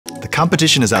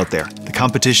competition is out there. The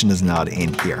competition is not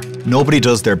in here. Nobody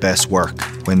does their best work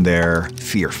when they're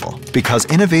fearful, because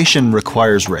innovation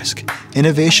requires risk.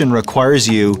 Innovation requires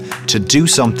you to do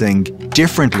something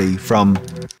differently from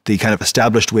the kind of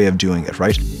established way of doing it,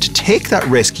 right? To take that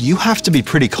risk, you have to be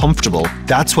pretty comfortable.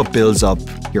 That's what builds up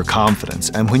your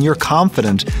confidence. And when you're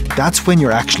confident, that's when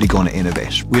you're actually going to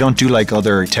innovate. We don't do like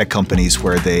other tech companies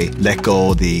where they let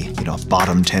go the,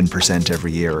 bottom 10%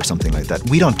 every year or something like that.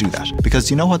 We don't do that,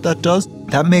 because you know what that does?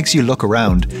 That makes you look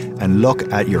around and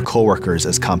look at your coworkers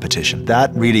as competition.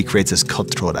 That really creates this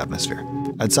cutthroat atmosphere.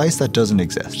 At ZEISS, that doesn't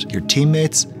exist. Your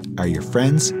teammates are your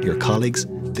friends, your colleagues.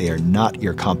 They are not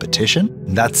your competition.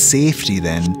 That safety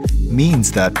then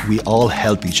means that we all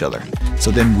help each other. So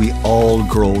then we all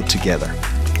grow together.